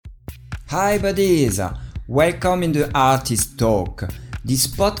Hi buddies, welcome in the Artist Talk. This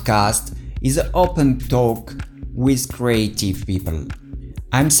podcast is an open talk with creative people.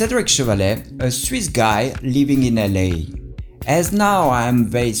 I'm Cédric Chevalet, a Swiss guy living in LA. As now I am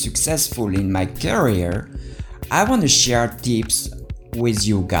very successful in my career, I want to share tips with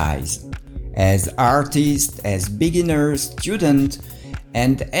you guys. As artists, as beginners, students,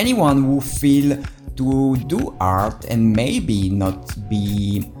 and anyone who feel to do art and maybe not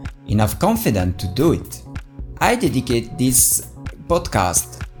be enough confident to do it. I dedicate this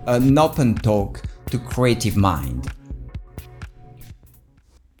podcast an open talk to creative mind.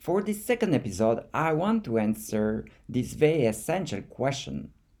 For this second episode, I want to answer this very essential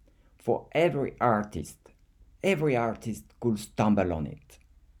question for every artist. Every artist could stumble on it.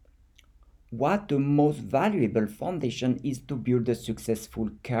 What the most valuable foundation is to build a successful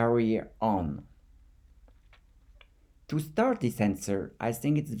career on? To start this answer, I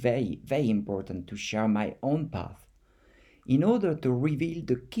think it's very important to share my own path in order to reveal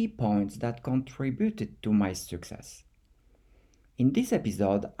the key points that contributed to my success. In this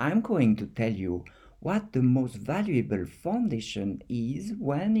episode, I'm going to tell you what the most valuable foundation is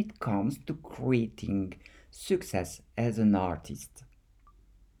when it comes to creating success as an artist.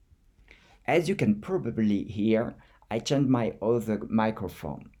 As you can probably hear, I changed my other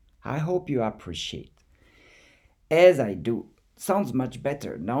microphone. I hope you appreciate. As I do, sounds much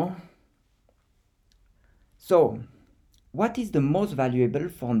better, no? So, what is the most valuable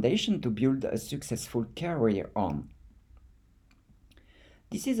foundation to build a successful career on?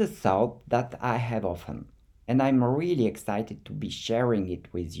 This is a thought that I have often, and I'm really excited to be sharing it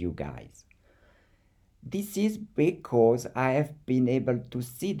with you guys. This is because I have been able to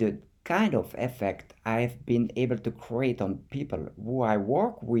see the kind of effect I have been able to create on people who I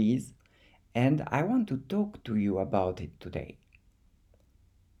work with, and I want to talk to you about it today.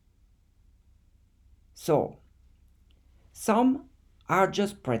 So, some are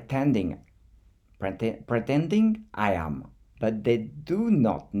just pretending I am, but they do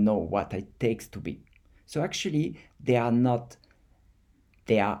not know what it takes to be. So actually, they are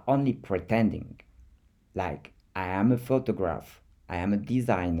only pretending. Like, I am a photographer, I am a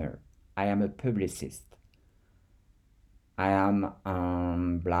designer, I am a publicist, I am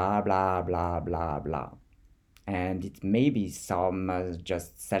blah blah blah blah blah. And it may be some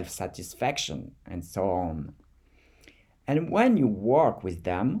just self-satisfaction and so on. And when you work with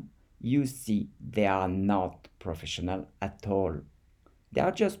them, you see they are not professional at all. They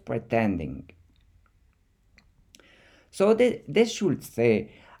are just pretending. So they should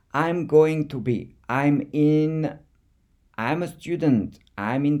say, I'm a student,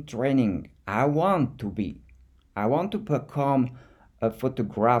 I'm in training, I want to become a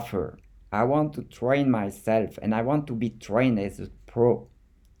photographer, I want to train myself, and I want to be trained as a pro.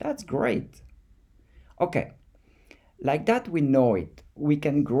 That's great. Okay, like that we know it, we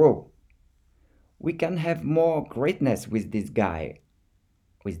can grow. We can have more greatness with this guy,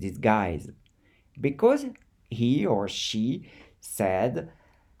 with these guys, because he or she said,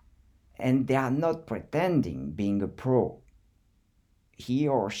 and they are not pretending being a pro. He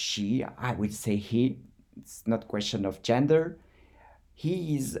or she, I would say he, it's not question of gender,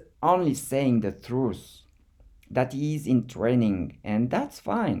 he is only saying the truth, that he is in training, and that's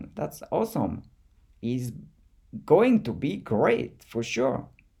fine, that's awesome. He's going to be great for sure.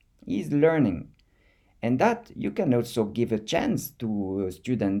 He's learning. And that you can also give a chance to a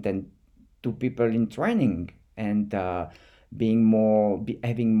student and to people in training and having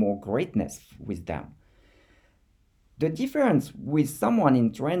more greatness with them. The difference with someone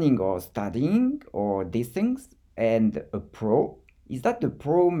in training or studying or these things and a pro is that the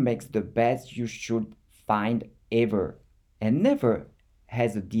pro makes the best you should find ever and never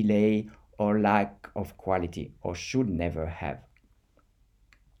has a delay or lack of quality or should never have.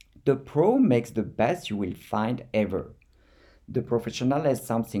 The pro makes the best you will find ever. The professional has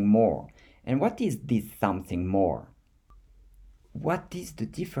something more. And what is this something more? What is the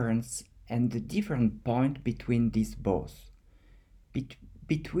difference and the different point between these both?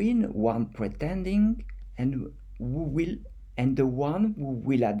 Between one pretending and the one who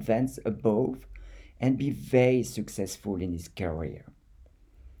will advance above and be very successful in his career.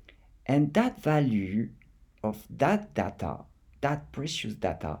 And that value of that data, that precious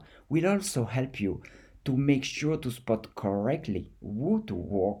data, will also help you to make sure to spot correctly who to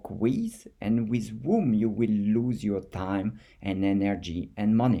work with and with whom you will lose your time and energy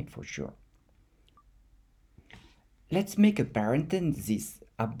and money for sure. Let's make a parenthesis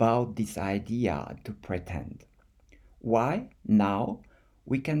about this idea to pretend. Why now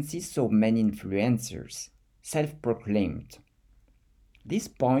we can see so many influencers, self-proclaimed, This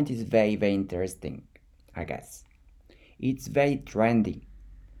point is very, very interesting, I guess. It's very trendy.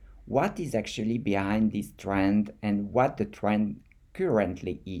 What is actually behind this trend and what the trend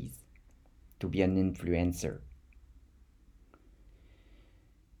currently is to be an influencer?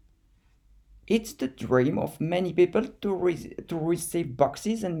 It's the dream of many people to receive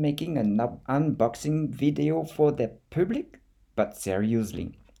boxes and making an unboxing video for the public. But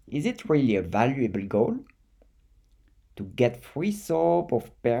seriously, is it really a valuable goal? To get free soap or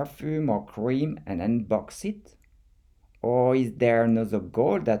perfume or cream and unbox it? Or is there another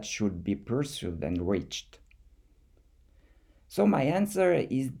goal that should be pursued and reached? So my answer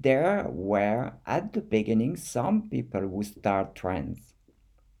is there were at the beginning some people who start trends.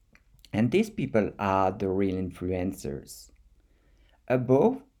 And these people are the real influencers.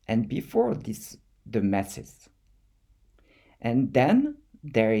 Above and before this the masses. And then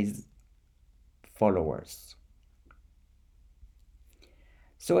there is followers.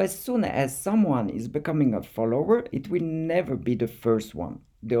 So as soon as someone is becoming a follower, it will never be the first one,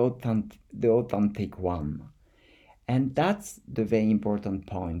 the authentic one. And that's the very important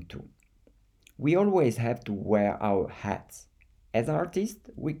point too. We always have to wear our hats. As artists,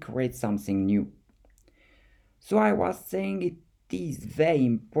 we create something new. So I was saying it is very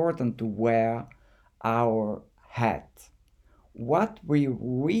important to wear our hat. What we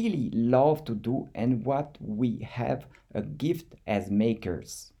really love to do and what we have a gift as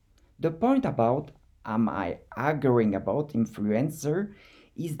makers. The point about am I arguing about influencer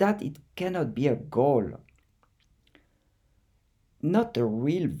is that it cannot be a goal, not a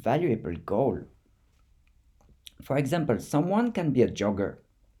real valuable goal. For example, someone can be a jogger,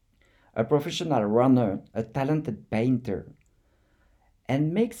 a professional runner, a talented painter,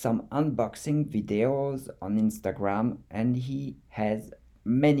 and make some unboxing videos on Instagram, and he has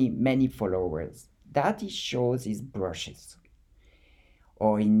many followers. That he shows his brushes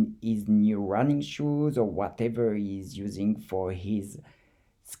or in his new running shoes or whatever he is using for his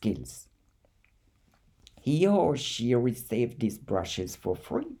skills. He or she received these brushes for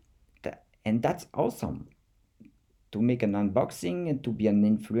free, and that's awesome to make an unboxing and to be an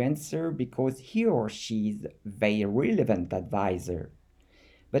influencer because he or she is very relevant advisor.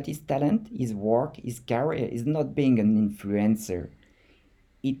 But his talent, his work, his career is not being an influencer.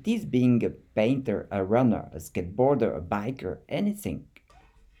 It is being a painter, a runner, a skateboarder, a biker, anything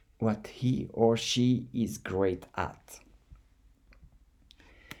what he or she is great at.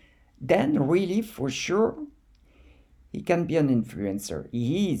 Then, really, for sure, he can be an influencer.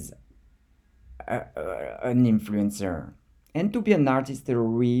 He is an influencer. And to be an artist,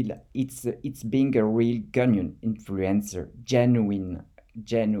 it's being a real genuine influencer, genuine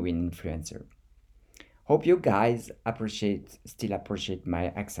influencer. Hope you guys still appreciate my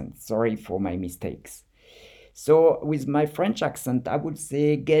accent. Sorry for my mistakes. So with my French accent, I would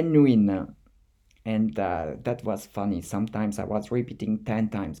say genuine, and that was funny. Sometimes I was repeating 10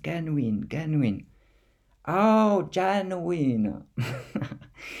 times, genuine. Oh, genuine.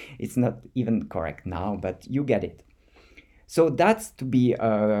 It's not even correct now, but you get it. So that's to be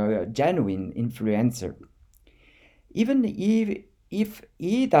a genuine influencer. Even if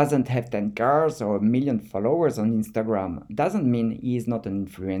he doesn't have 10 cars or a million followers on Instagram, doesn't mean he is not an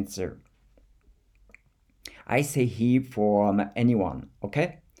influencer. I say he for anyone,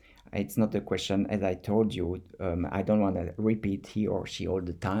 okay? It's not a question, as I told you. I don't want to repeat he or she all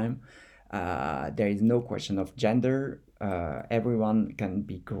the time. There is no question of gender. Everyone can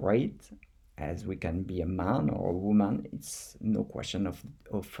be great, as we can be a man or a woman. It's no question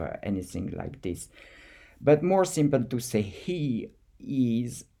of anything like this. But more simple to say he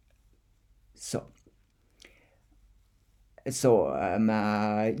is so.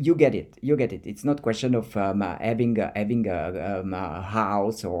 You get it. It's not question of having a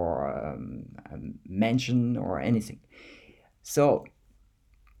house or a mansion or anything. So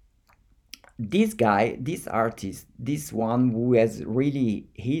this guy, this artist, this one who has really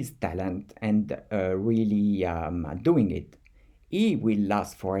his talent and really doing it, he will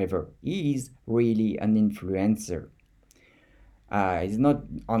last forever. He is really an influencer. He's not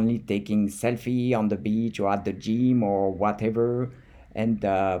only taking selfie on the beach or at the gym or whatever, and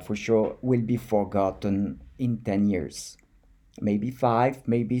for sure will be forgotten in 10 years, maybe 5,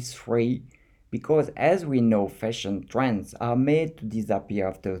 maybe 3, because as we know, fashion trends are made to disappear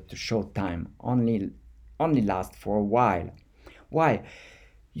after a short time, only last for a while. Why?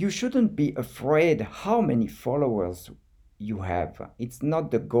 You shouldn't be afraid how many followers you have. It's not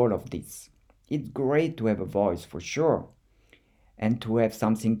the goal of this. It's great to have a voice for sure, and to have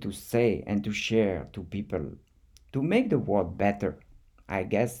something to say and to share to people to make the world better. I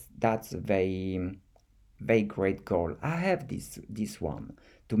guess that's very very great goal. I have this one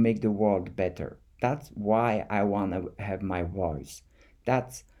to make the world better. That's why I want to have my voice.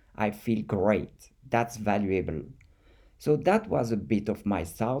 That's I feel great. That's valuable. So that was a bit of my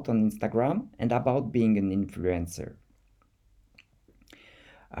thought on Instagram and about being an influencer.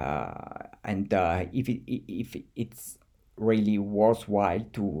 And if it's really worthwhile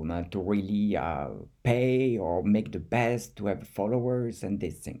to really pay or make the best to have followers and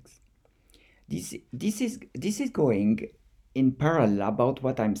these things. This is going in parallel about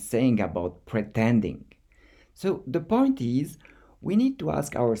what I'm saying about pretending. So the point is, we need to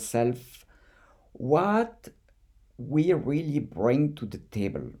ask ourselves what we really bring to the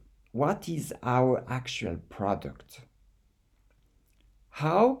table. What is our actual product?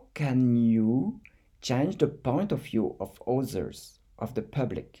 How can you change the point of view of others, of the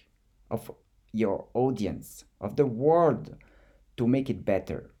public, of your audience, of the world to make it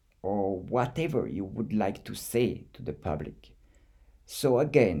better, or whatever you would like to say to the public? So,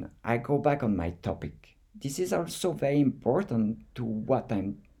 again, I go back on my topic. This is also very important to what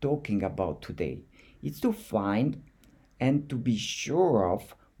I'm talking about today. It's to find and to be sure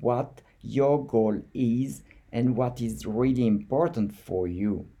of what your goal is and what is really important for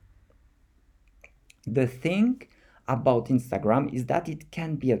you. The thing about Instagram is that it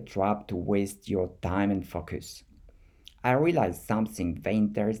can be a trap to waste your time and focus. I realized something very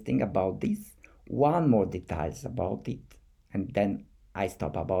interesting about this. One more details about it, and then I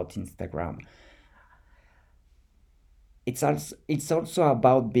stop about Instagram. It's also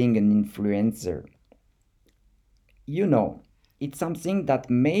about being an influencer. You know, it's something that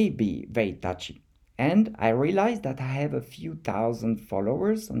may be very touchy. And I realized that I have a few thousand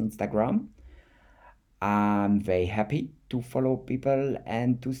followers on Instagram. I'm very happy to follow people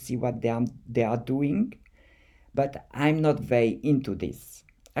and to see what they are doing, but I'm not very into this.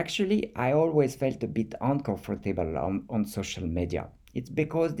 Actually, I always felt a bit uncomfortable on social media. It's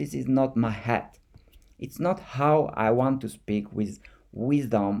because this is not my hat. It's not how I want to speak with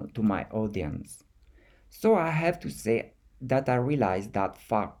wisdom to my audience. So I have to say that I realized that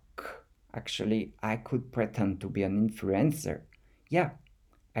fuck, actually, I could pretend to be an influencer. Yeah,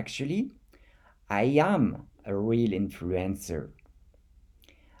 actually, I am a real influencer.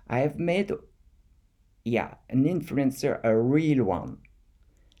 I have made, yeah, an influencer, a real one.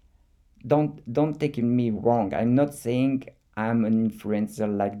 Don't take me wrong. I'm not saying I'm an influencer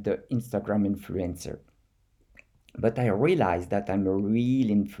like the Instagram influencer, but I realize that I'm a real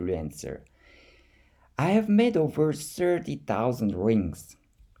influencer. I have made over 30,000 rings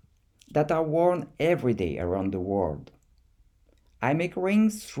that are worn every day around the world. I make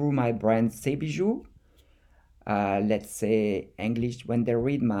rings through my brand Sebijou. Let's say English, when they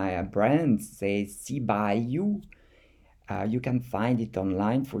read my brand, say see by you. You can find it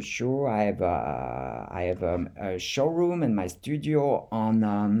online for sure. I have a showroom and my studio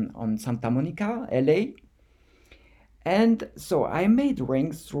on Santa Monica, LA. And so I made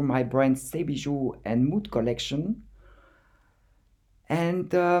rings through my brand Sebijou and Mood Collection.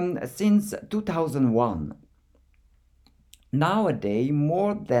 And since 2001, nowadays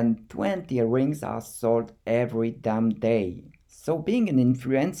more than 20 rings are sold every damn day. So being an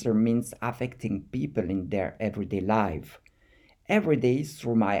influencer means affecting people in their everyday life. Every day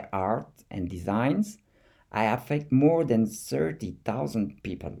through my art and designs, I affect more than 30,000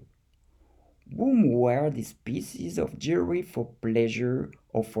 people whom wear these pieces of jewelry for pleasure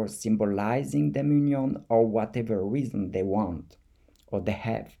or for symbolizing their union or whatever reason they want or they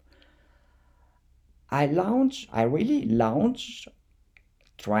have. I really launch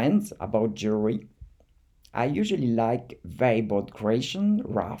trends about jewelry. I usually like very bold creation,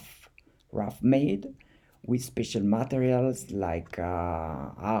 rough made, with special materials like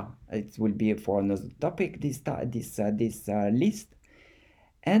it will be for another topic this list.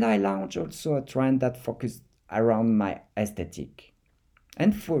 And I launch also a trend that focused around my aesthetic.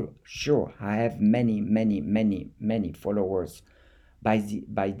 And for sure, I have many followers by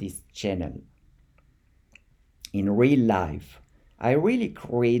this channel. In real life, I really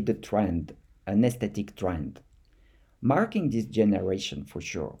create the trend, an aesthetic trend, marking this generation for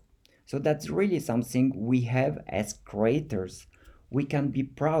sure. So that's really something we have as creators. We can be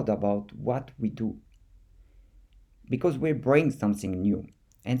proud about what we do because we bring something new.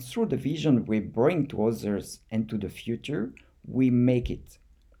 And through the vision we bring to others and to the future, we make it.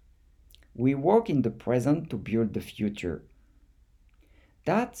 We work in the present to build the future.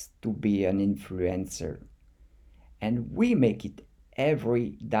 That's to be an influencer. And we make it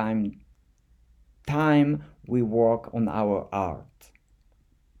every time we work on our art.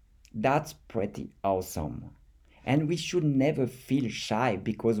 That's pretty awesome. And we should never feel shy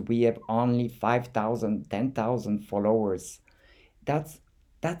because we have only 5,000, 10,000 followers. That's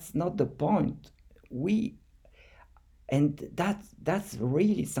not the point. We and that's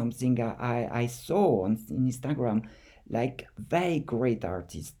really something I saw on Instagram, like very great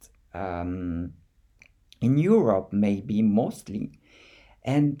artists in Europe, maybe mostly,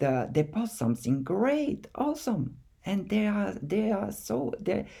 and they post something great, awesome, and they are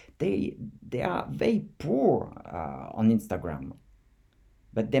very poor on Instagram,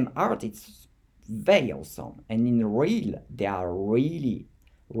 but them art is very awesome, and in real they are really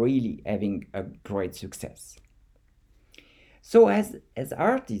having a great success. So as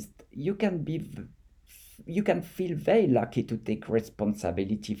artists, you can feel very lucky to take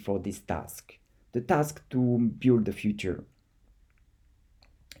responsibility for this task, the task to build the future.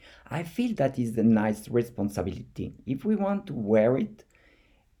 I feel that is a nice responsibility. If we want to wear it,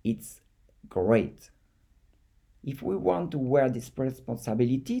 it's great. If we want to wear this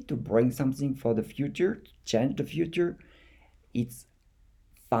responsibility to bring something for the future, to change the future, it's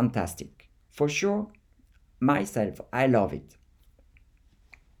fantastic. For sure, myself, I love it.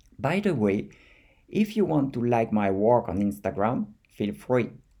 By the way, if you want to like my work on Instagram, feel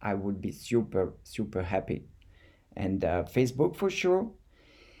free. I would be super happy. And Facebook for sure.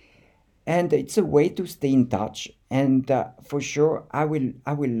 And it's a way to stay in touch. And for sure, I will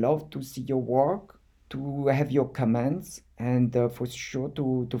love to see your work, to have your comments, and for sure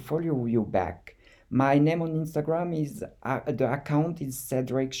to follow you back. My name on Instagram is the account is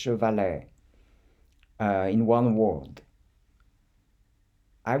Cedric Chevalet, in one word.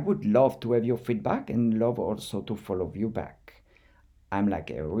 I would love to have your feedback and love also to follow you back. I'm like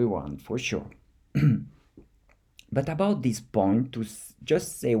everyone for sure. But about this point, to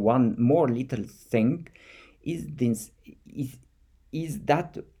just say one more little thing, is this is is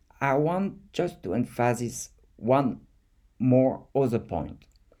that I want just to emphasize one more other point.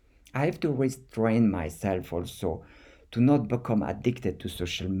 I have to restrain myself also to not become addicted to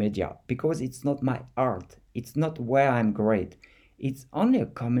social media because it's not my art. It's not where I'm great. It's only a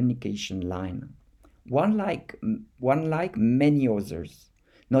communication line. One like many others,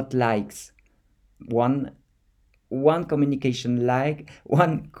 not likes. One one communication like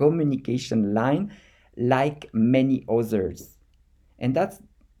one communication line like many others. And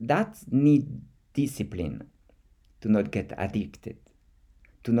that's need discipline to not get addicted,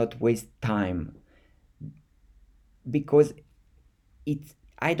 to not waste time because it's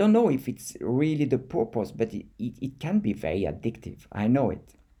I don't know if it's really the purpose, but it can be very addictive. I know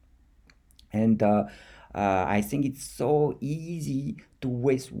it. And I think it's so easy to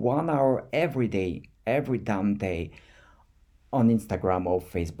waste 1 hour every day, every damn day on Instagram or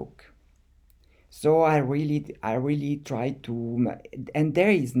Facebook. So I really try to, and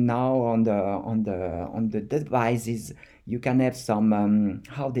there is now on the devices you can have some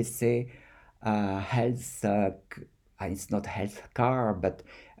how they say health. It's not health car, but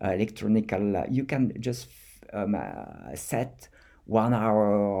electronical. You can just set 1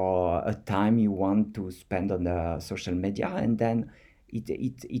 hour a time you want to spend on the social media, and then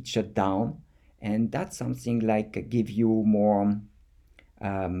it shut down, and that's something like give you more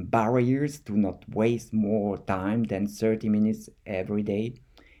barriers to not waste more time than 30 minutes every day.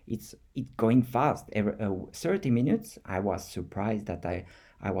 It's going fast. 30 minutes, I was surprised that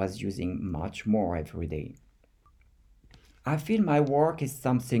I was using much more every day. I feel my work is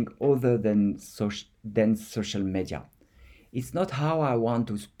something other than social media. It's not how I want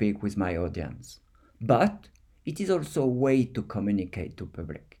to speak with my audience, but it is also a way to communicate to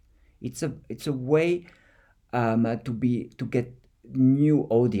public. It's a way to get new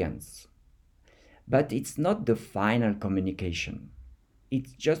audience, but it's not the final communication.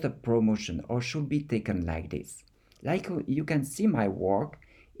 It's just a promotion, or should be taken like this. Like you can see my work.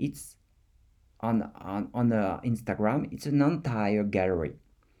 It's on Instagram. It's an entire gallery,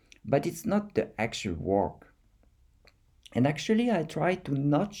 but it's not the actual work. And actually, I try to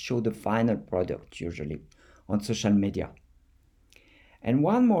not show the final product usually on social media. And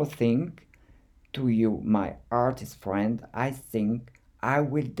one more thing to you, my artist friend, I think I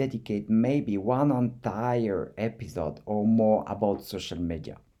will dedicate maybe one entire episode or more about social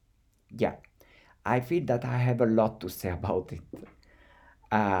media. Yeah, I feel that I have a lot to say about it.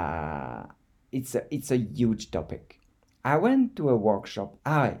 Uh, it's a huge topic. I went to a workshop.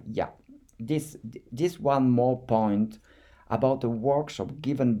 Yeah, this one more point about a workshop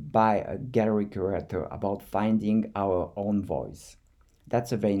given by a gallery curator about finding our own voice.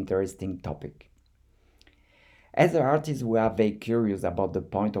 That's a very interesting topic. As artists, we are very curious about the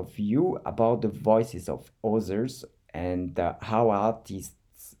point of view, about the voices of others, and how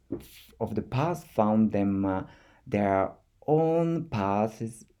artists of the past found them their own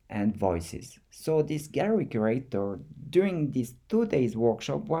paths and voices. So this gallery curator during this 2 days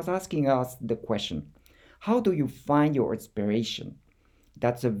workshop was asking us the question, how do you find your inspiration?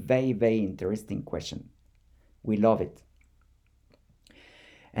 That's a very, very interesting question. We love it.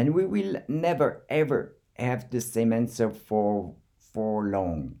 And we will never ever have the same answer for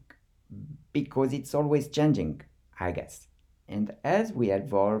long because it's always changing, I guess. And as we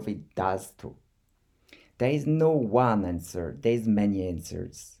evolve, it does too. There is no one answer, there's many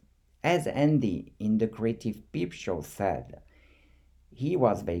answers. As Andy in the Creative Peep Show said, he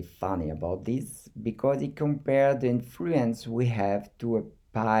was very funny about this because he compared the influence we have to a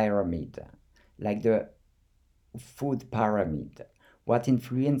pyramid, like the food pyramid, what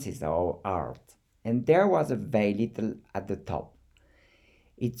influences our art. And there was a very little at the top.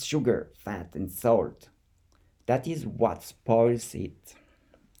 It's sugar, fat, and salt. That is what spoils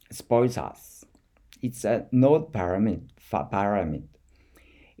us. It's a node pyramid.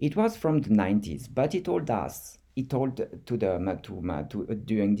 It was from the 90s, but he told to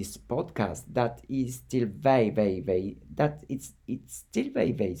during this podcast that is still very, very, very, that it's still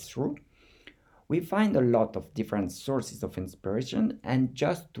very, very true. We find a lot of different sources of inspiration, and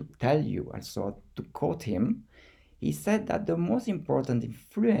just to tell you, also to quote him, he said that the most important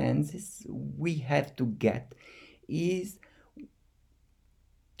influences we have to get is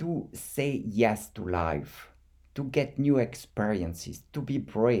to say yes to life, to get new experiences, to be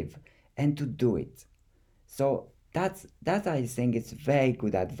brave, and to do it. So that I think is very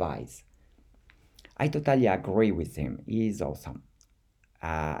good advice. I totally agree with him. He is awesome.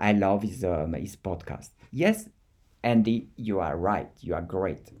 I love his podcast. Yes, Andy, you are right. You are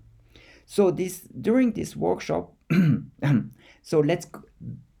great. So this during this workshop, so let's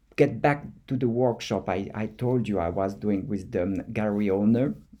get back to the workshop I told you I was doing with the gallery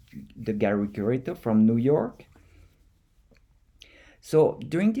owner, the gallery curator from New York. So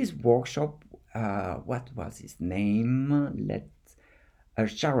during this workshop, what was his name?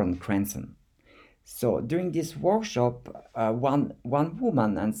 Sharon Cranston. So during this workshop, one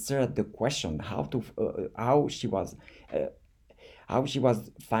woman answered the question uh, how she was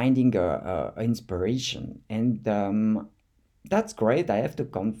finding inspiration, and that's great. I have to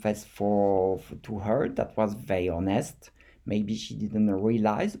confess to her that was very honest. Maybe she didn't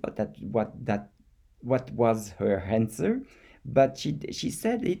realize, but what was her answer, but she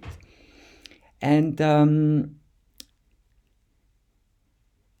said it, and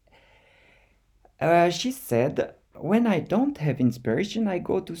she said, "When I don't have inspiration, I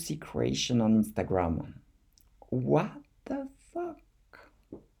go to see creation on Instagram." What the fuck?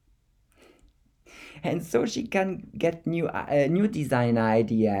 And so she can get new design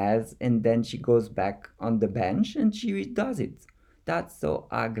ideas, and then she goes back on the bench and she does it. That's so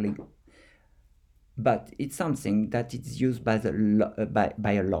ugly, but it's something that is used by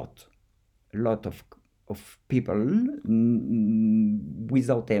a lot of people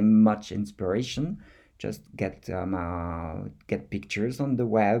without much inspiration. Just get pictures on the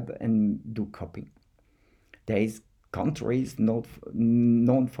web and do copy. There is countries not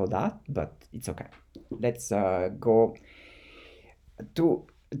known for that, but it's okay. Let's go to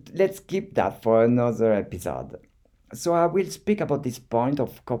let's keep that for another episode. So I will speak about this point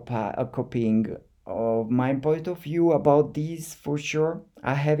of copying, of my point of view about this for sure.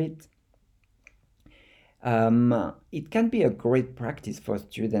 I have it. It can be a great practice for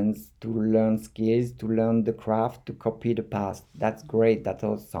students to learn skills, to learn the craft, to copy the past. That's great, that's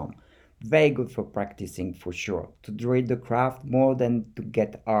awesome. Very good for practicing for sure. To drill the craft more than to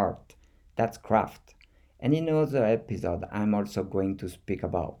get art. That's craft. And in another episode, I'm also going to speak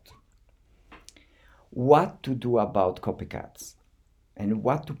about what to do about copycats and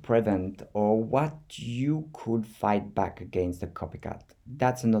what to prevent or what you could fight back against a copycat.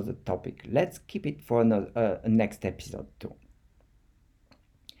 That's another topic. Let's keep it for another next episode too.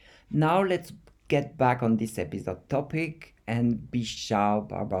 Now let's get back on this episode topic and be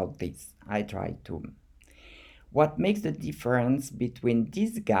sharp about this. I try to. What makes the difference between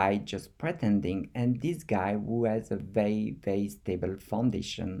this guy just pretending and this guy who has a very, very stable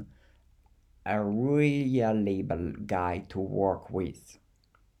foundation, a reliable guy to work with?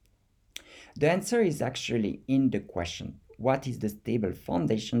 The answer is actually in the question. What is the stable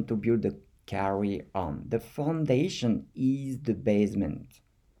foundation to build a career on? The foundation is the basement.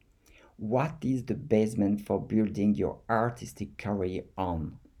 What is the basement for building your artistic career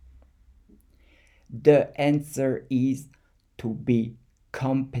on? The answer is to be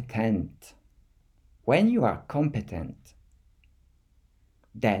competent. When you are competent,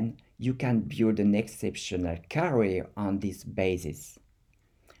 then you can build an exceptional career on this basis,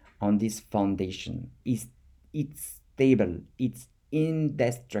 on this foundation. it's stable, it's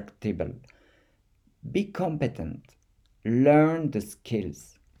indestructible. Be competent, learn the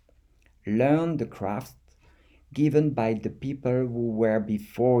skills, learn the crafts given by the people who were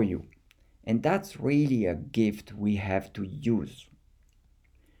before you. And that's really a gift we have to use.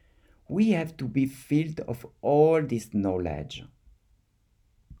 We have to be filled of all this knowledge.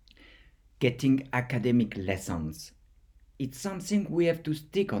 Getting academic lessons, it's something we have to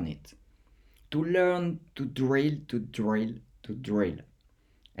stick on it. To learn to drill, to drill, to drill.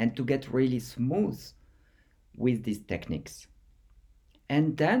 And to get really smooth with these techniques.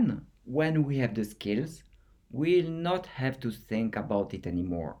 And then, when we have the skills, we'll not have to think about it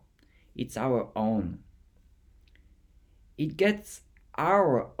anymore. It's our own. It gets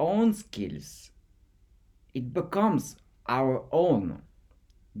our own skills. It becomes our own.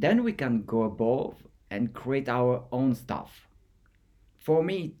 Then we can go above and create our own stuff. For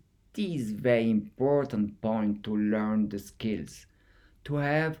me, it is very important point to learn the skills, to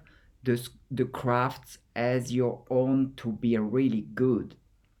have the crafts as your own to be really good.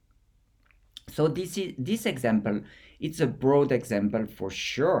 So this example, it's a broad example for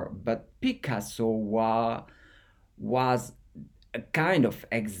sure, but Picasso was a kind of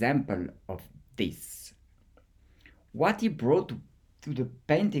example of this. What he brought to the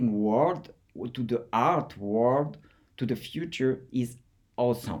painting world, to the art world, to the future is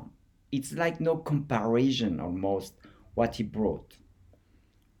awesome. It's like no comparison almost what he brought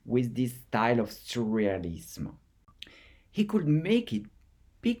with this style of surrealism. He could make it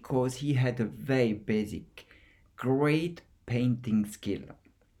because he had a very basic, great painting skill.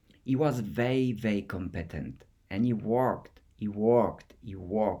 He was very, very competent and he worked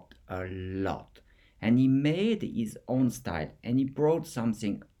a lot. And he made his own style and he brought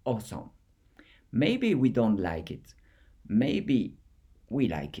something awesome. Maybe we don't like it. Maybe we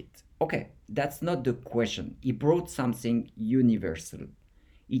like it. Okay, that's not the question. He brought something universal.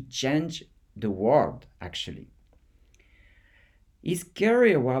 He changed the world, actually. His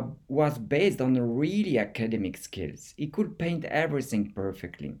career was based on really academic skills. He could paint everything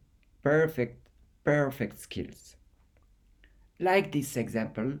perfectly. Perfect, perfect skills. Like this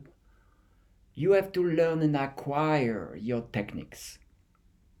example, you have to learn and acquire your techniques.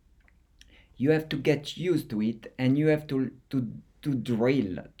 You have to get used to it and you have to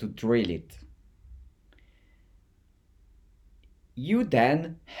drill it. You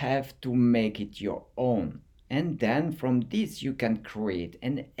then have to make it your own. And then from this you can create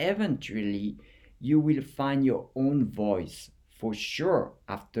and eventually you will find your own voice for sure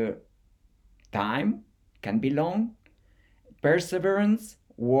after time, can be long, perseverance,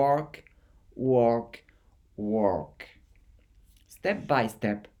 work, work, work. Step by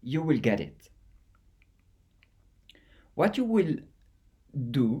step you will get it. What you will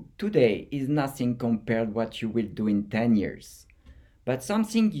do today is nothing compared what you will do in 10 years. But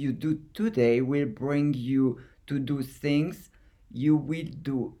something you do today will bring you to do things you will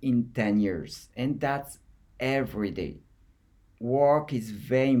do in 10 years. And that's every day. Work is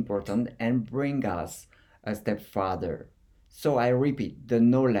very important and bring us a step further. So I repeat, the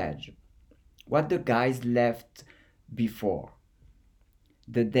knowledge. What the guys left before.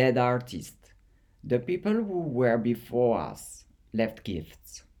 The dead artists. The people who were before us left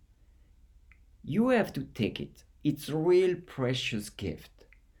gifts. You have to take it. It's a real precious gift.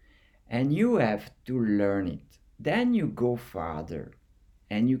 And you have to learn it. Then you go further.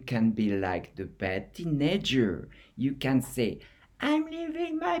 And you can be like the bad teenager. You can say, I'm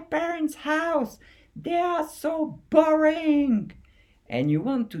leaving my parents' house. They are so boring. And you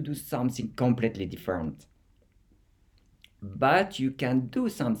want to do something completely different. But you can do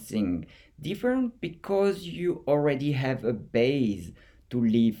something different because you already have a base to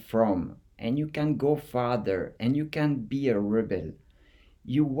live from and you can go farther and you can be a rebel.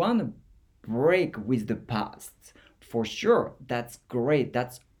 You want to break with the past. For sure, that's great,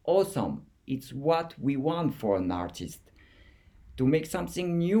 that's awesome. It's what we want for an artist. To make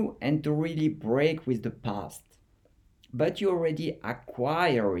something new and to really break with the past. But you already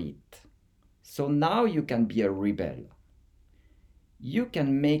acquire it. So now you can be a rebel. You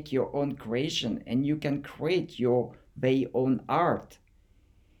can make your own creation and you can create your very own art.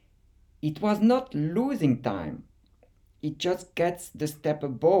 It was not losing time. It just gets the step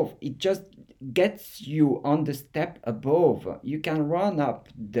above. It just gets you on the step above. You can run up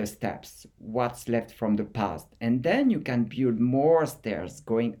the steps, what's left from the past, and then you can build more stairs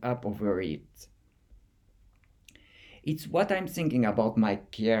going up over it. It's what I'm thinking about my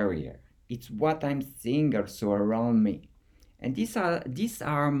career. It's what I'm seeing also around me. And these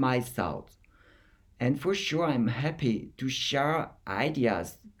are my thoughts. And for sure, I'm happy to share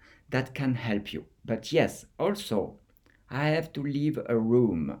ideas that can help you. But yes, also, I have to leave a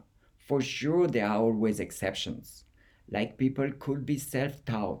room. For sure, there are always exceptions. Like people could be self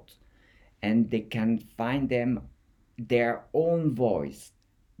taught and they can find their own voice.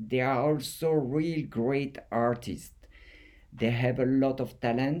 They are also real great artists. They have a lot of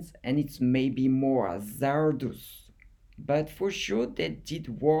talents and it's maybe more hazardous. But for sure, they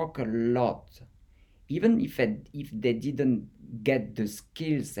did work a lot even if they didn't get the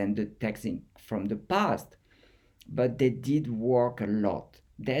skills and the technique from the past, but they did work a lot.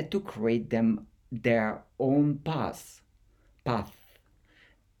 They had to create them their own path, path,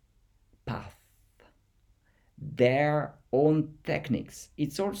 their own techniques.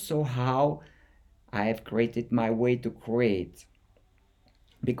 It's also how I have created my way to create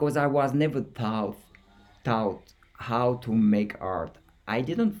because I was never taught how to make art. I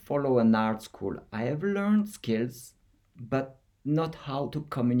didn't follow an art school. I have learned skills, but not how to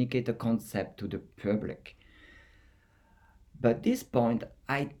communicate a concept to the public. But this point,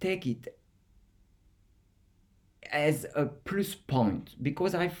 I take it as a plus point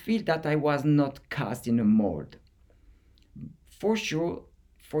because I feel that I was not cast in a mold. For sure,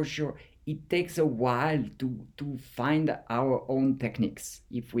 for sure, it takes a while to find our own techniques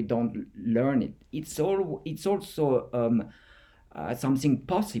if we don't learn it. It's also something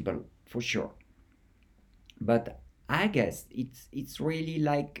possible for sure. But I guess it's really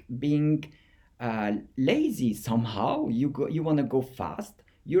like being lazy somehow. You want to go fast.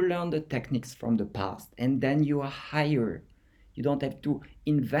 You learn the techniques from the past, and then you are higher. You don't have to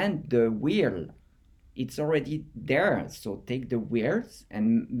invent the wheel. It's already there. So take the wheel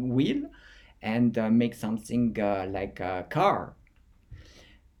and make something like a car.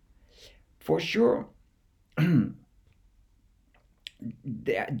 For sure,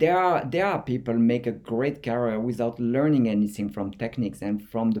 there are people make a great career without learning anything from techniques and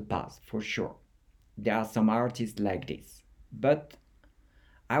from the past, for sure. There are some artists like this. But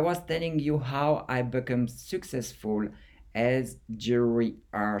I was telling you how I become successful as jewelry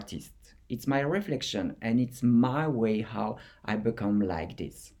artist. It's my reflection and it's my way how I become like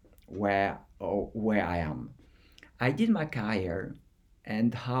this, where I am. I did my career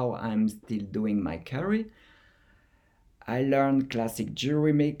and how I'm still doing my career. I learned classic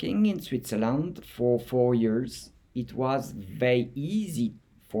jewelry making in Switzerland for 4 years. It was very easy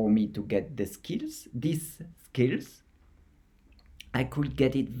for me to get these skills. I could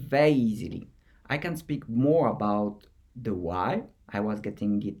get it very easily. I can speak more about the why I was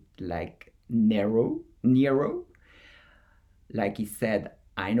getting it like Nero. Like he said,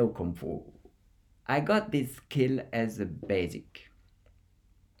 I know Kung Fu. I got this skill as a basic.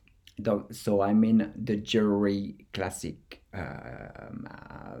 So I mean the jewelry classic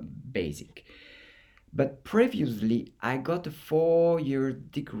basic. But previously, I got a 4 year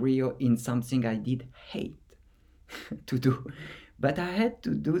degree in something I did hate to do. But I had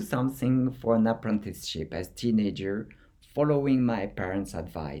to do something for an apprenticeship as teenager, following my parents'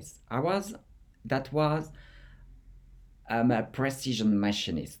 advice. That was a precision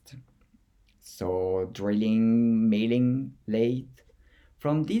machinist. So drilling, milling, lathe.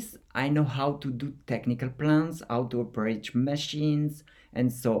 From this, I know how to do technical plans, how to operate machines,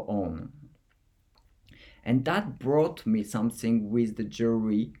 and so on. And that brought me something with the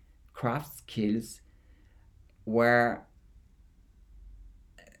jewelry craft skills where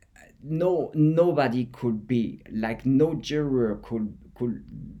nobody could be like no jeweler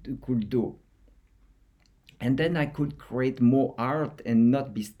could do. And then I could create more art and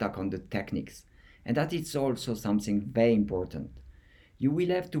not be stuck on the techniques. And that is also something very important. You will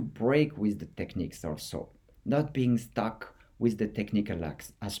have to break with the techniques also, not being stuck with the technical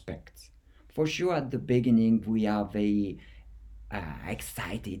aspects. For sure, at the beginning, we are very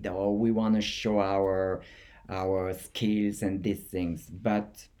excited or we want to show our skills and these things,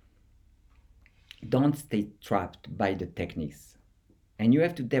 but don't stay trapped by the techniques. And you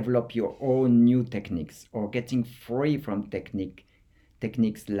have to develop your own new techniques or getting free from techniques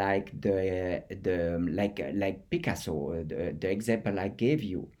like like Picasso, the example I gave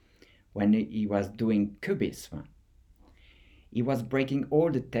you when he was doing cubism. He was breaking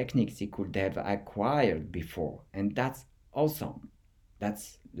all the techniques he could have acquired before, and that's awesome.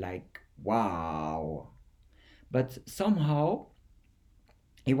 That's like wow. But somehow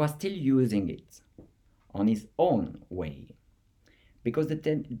he was still using it on his own way because the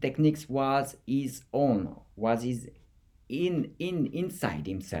techniques was his own, was his in inside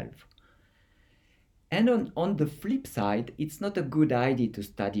himself. And on the flip side, it's not a good idea to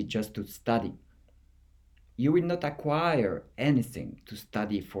study just to study. You will not acquire anything to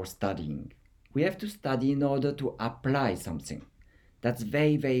study for studying. We have to study in order to apply something. That's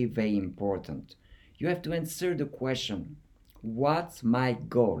very, very, very important. You have to answer the question, what's my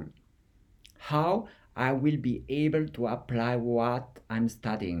goal? How I will be able to apply what I'm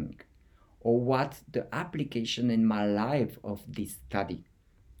studying, or what's the application in my life of this study?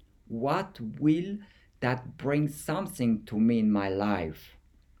 What will that bring something to me in my life?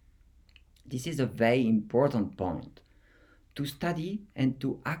 This is a very important point. To study and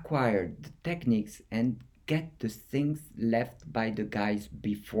to acquire the techniques and get the things left by the guys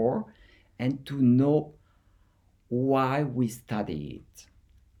before, and to know why we study it.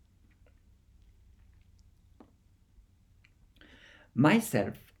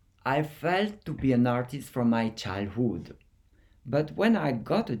 Myself, I felt to be an artist from my childhood. But when I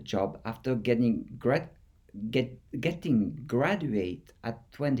got a job after getting graduate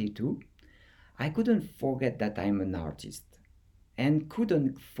at 22, I couldn't forget that I'm an artist, and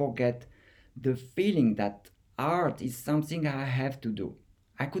couldn't forget the feeling that art is something I have to do.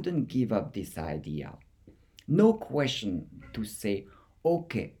 I couldn't give up this idea. No question to say,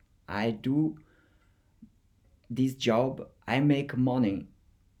 okay, I do this job, I make money,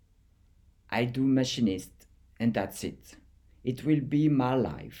 I do machinist, and that's it. It will be my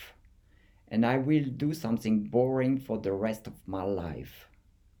life, and I will do something boring for the rest of my life.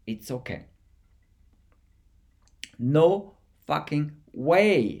 It's okay. No fucking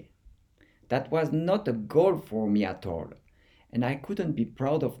way. That was not a goal for me at all. And I couldn't be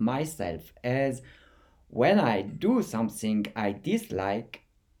proud of myself, as when I do something I dislike,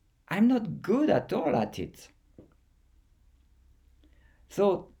 I'm not good at all at it.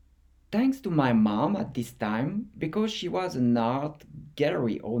 So, thanks to my mom at this time, because she was an art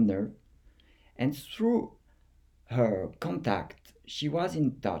gallery owner, and through her contact, she was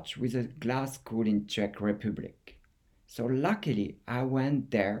in touch with a glass school in Czech Republic. So luckily, I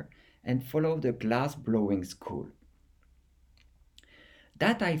went there and followed the glass blowing school.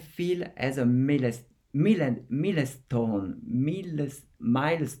 That I feel as a milestone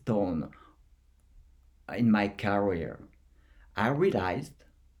in my career. I realized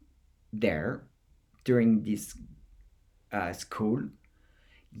there during this school,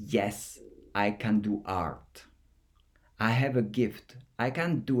 yes, I can do art. I have a gift. I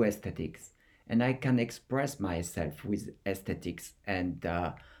can do aesthetics, and I can express myself with aesthetics and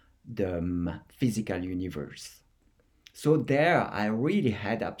the physical universe. So there, I really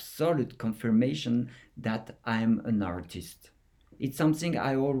had absolute confirmation that I'm an artist. It's something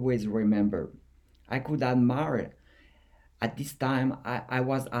I always remember. I could admire. At this time, I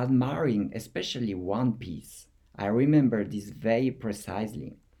was admiring especially one piece. I remember this very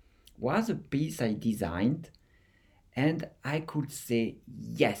precisely. Was a piece I designed, and I could say,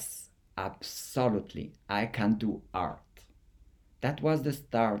 yes, absolutely, I can do art. That was the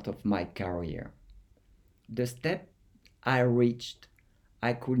start of my career. The step I reached,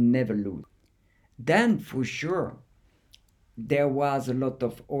 I could never lose. Then, for sure, there was a lot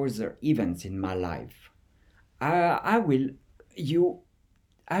of other events in my life. I will you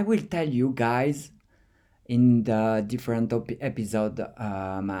I will tell you guys in the different episode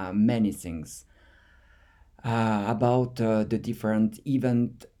many things about the different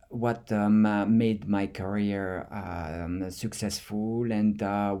event, what made my career successful, and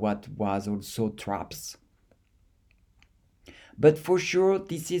what was also traps. But for sure,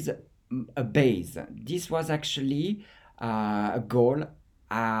 this is a base. This was actually a goal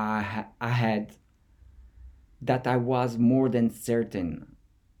I had, that I was more than certain.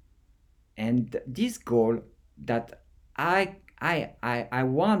 And this goal that I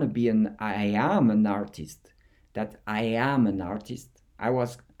want to be I am an artist, that I am an artist.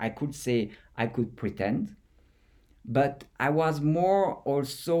 I could say, I could pretend, but I was more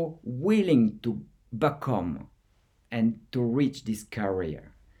also willing to become and to reach this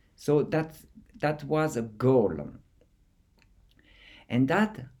career. So that was a goal, and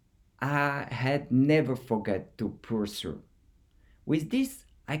that I had never forget to pursue. With this,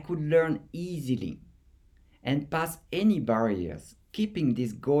 I could learn easily and pass any barriers. Keeping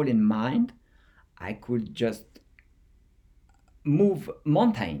this goal in mind, I could just move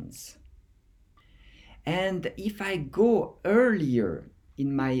mountains. And if I go earlier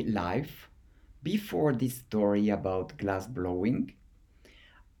in my life, before this story about glass blowing,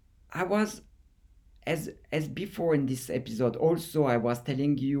 I was, as before in this episode, also I was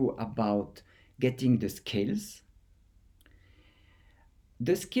telling you about getting the skills.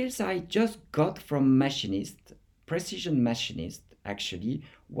 The skills I just got from machinist, precision machinist actually,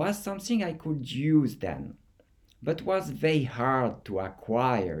 was something I could use then, but was very hard to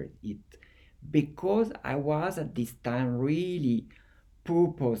acquire it, because I was at this time really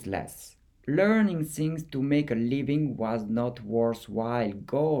purposeless. Learning things to make a living was not worthwhile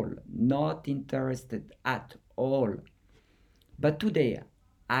goal, not interested at all. But today,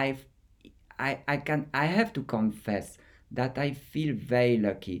 I've, I have to confess that I feel very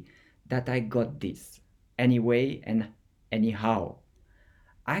lucky that I got this anyway and anyhow.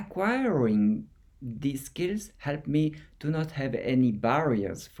 Acquiring these skills helped me to not have any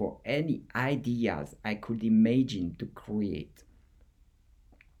barriers for any ideas I could imagine to create.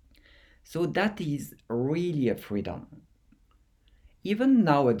 So that is really a freedom. Even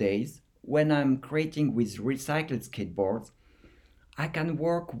nowadays, when I'm creating with recycled skateboards, I can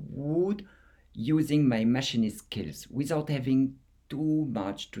work wood using my machinist skills without having too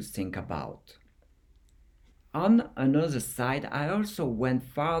much to think about. On another side, I also went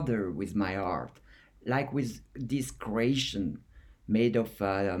farther with my art, like with this creation made of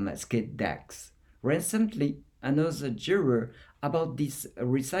skate decks. Recently, another juror about this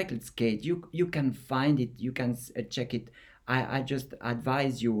recycled skate. You can find it, you can check it. I just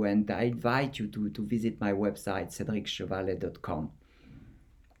advise you and I invite you to visit my website, cedricchevalet.com.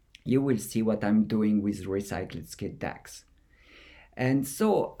 You will see what I'm doing with recycled skate decks. And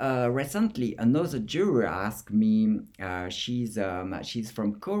so recently, another juror asked me. She's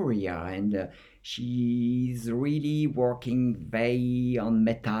from Korea, and she's really working very on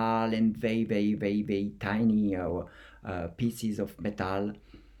metal and very tiny pieces of metal.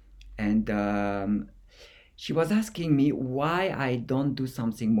 And she was asking me why I don't do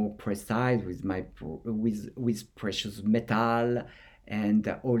something more precise with with precious metal and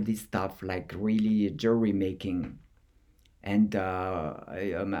all this stuff, like really jewelry making and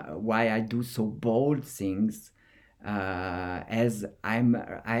why I do so bold things as I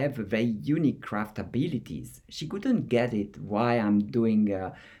have very unique craft abilities. She couldn't get it why I'm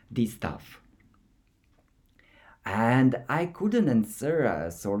doing this stuff, and I couldn't answer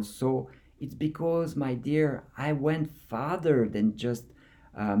us. Also, it's because, my dear, I went farther than just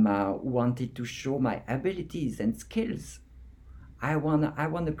wanted to show my abilities and skills. I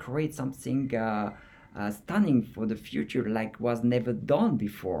wanna create something stunning for the future, like was never done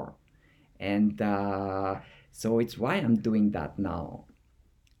before, and so it's why I'm doing that now.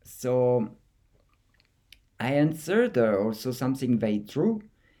 So I answered also something very true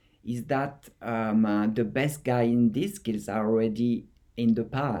is that the best guy in these skills are already in the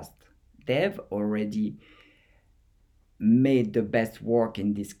past. They've already made the best work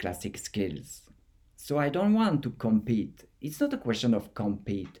in these classic skills. So I don't want to compete. It's not a question of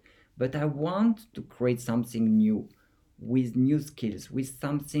compete, but I want to create something new with new skills, with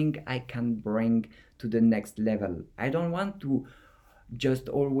something I can bring to the next level. I don't want to just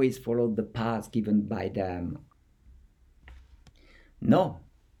always follow the path given by them. No,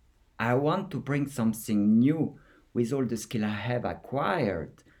 I want to bring something new with all the skill I have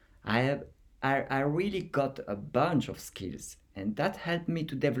acquired. I have I really got a bunch of skills and that helped me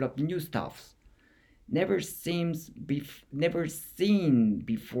to develop new stuff never seen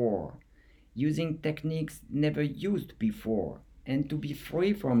before, using techniques never used before, and to be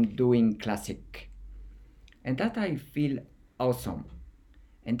free from doing classic. And that I feel awesome.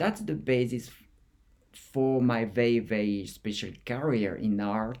 And that's the basis for my very special career in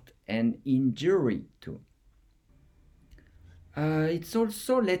art and in jewelry too. It's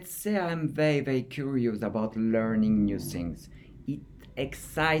also, let's say, I'm very curious about learning new things. It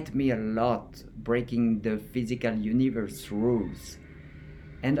excites me a lot breaking the physical universe rules.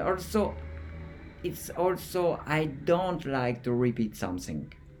 And also, it's also, I don't like to repeat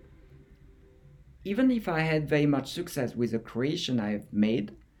something. Even if I had very much success with the creation I've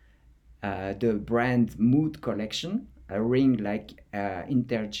made, the brand Mood collection, a ring like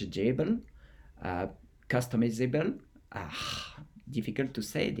interchangeable, uh, customizable. Difficult to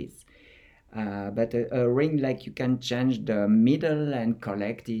say this. But a ring like you can change the middle and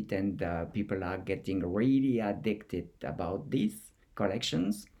collect it, and people are getting really addicted about these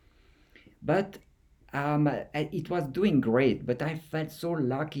collections. But it was doing great, but I felt so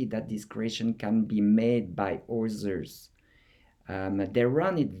lucky that this creation can be made by others. They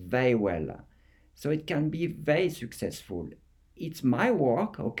run it very well, so it can be very successful. It's my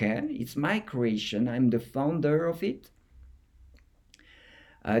work, okay? It's my creation. I'm the founder of it.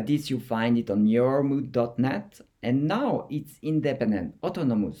 This you find it on yourmood.net, and now it's independent,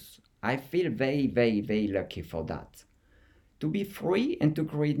 autonomous. I feel very lucky for that. To be free and to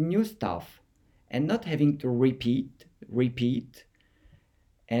create new stuff and not having to repeat,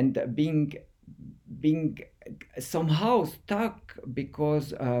 and being somehow stuck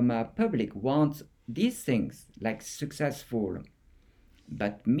because public wants these things like successful.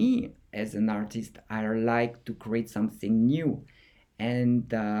 But me as an artist, I like to create something new,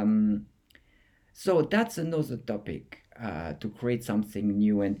 and So that's another topic, to create something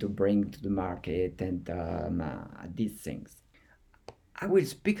new and to bring to the market and these things. I will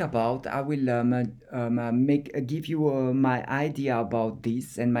speak about. I will give you my idea about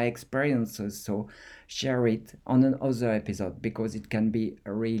this and my experiences. So share it on another episode because it can be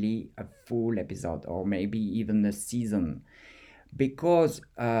really a full episode or maybe even a season. Because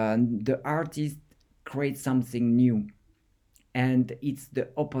the artist creates something new, and it's the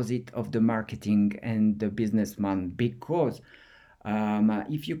opposite of the marketing and the businessman. Because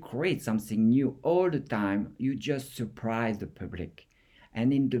if you create something new all the time, you just surprise the public.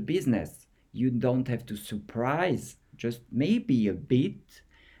 And in the business, you don't have to surprise, just maybe a bit,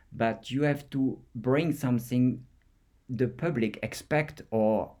 but you have to bring something the public expect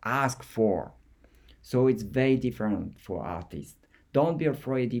or ask for. So it's very different for artists. Don't be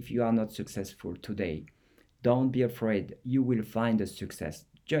afraid if you are not successful today. Don't be afraid, you will find a success.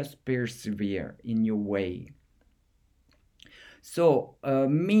 Just persevere in your way. So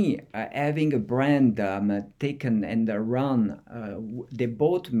me having a brand taken and run, they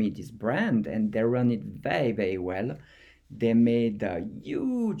bought me this brand and they run it very, very well. They made a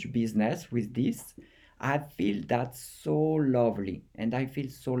huge business with this. I feel that's so lovely and I feel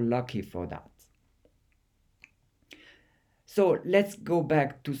so lucky for that. So let's go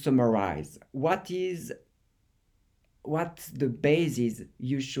back to summarize. What's the basis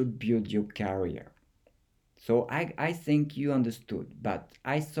you should build your career? So I think you understood, but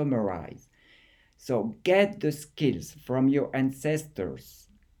I summarize. So get the skills from your ancestors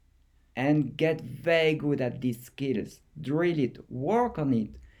and get very good at these skills. Drill it, work on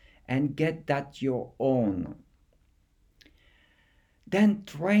it, and get that your own. Then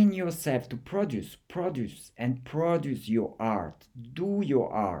train yourself to produce your art. Do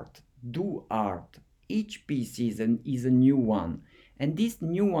your art. Do art. Each piece is a new one. And this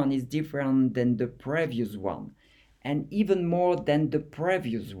new one is different than the previous one. And even more than the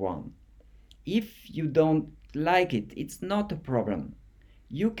previous one. If you don't like it, it's not a problem.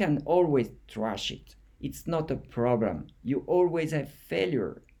 You can always trash it. It's not a problem. You always have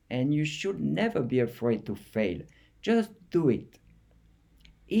failure. And you should never be afraid to fail. Just do it.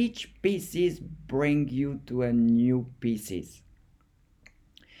 Each pieces bring you to a new pieces.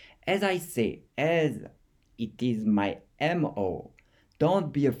 As I say, as it is my MO,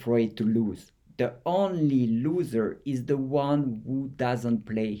 don't be afraid to lose. The only loser is the one who doesn't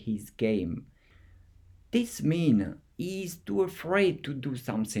play his game. This means he is too afraid to do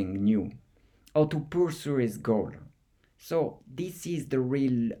something new or to pursue his goal. So this is the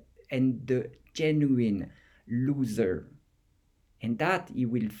real and the genuine loser. And that he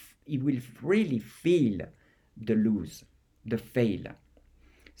will really feel the lose, the fail.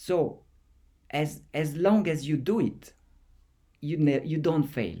 So as long as you do it, you don't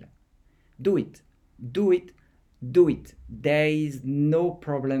fail. Do it. There is no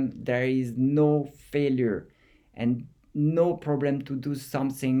problem, there is no failure, and no problem to do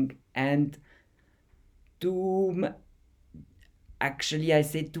something and to actually I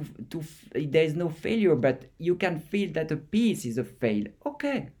say there is no failure, but you can feel that a piece is a fail.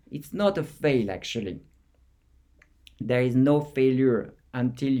 Okay, it's not a fail actually. There is no failure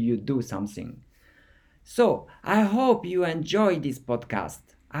until you do something. So I hope you enjoyed this podcast.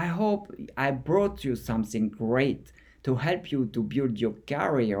 I hope I brought you something great to help you to build your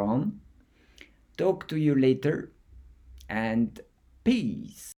career on. Talk to you later and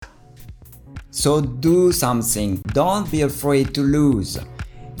peace. So do something. Don't be afraid to lose.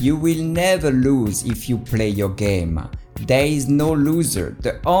 You will never lose if you play your game. There is no loser.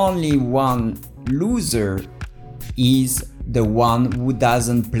 The only one loser is the one who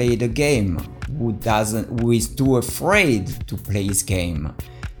doesn't play the game, who is too afraid to play his game.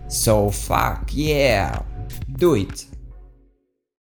 So fuck yeah, do it.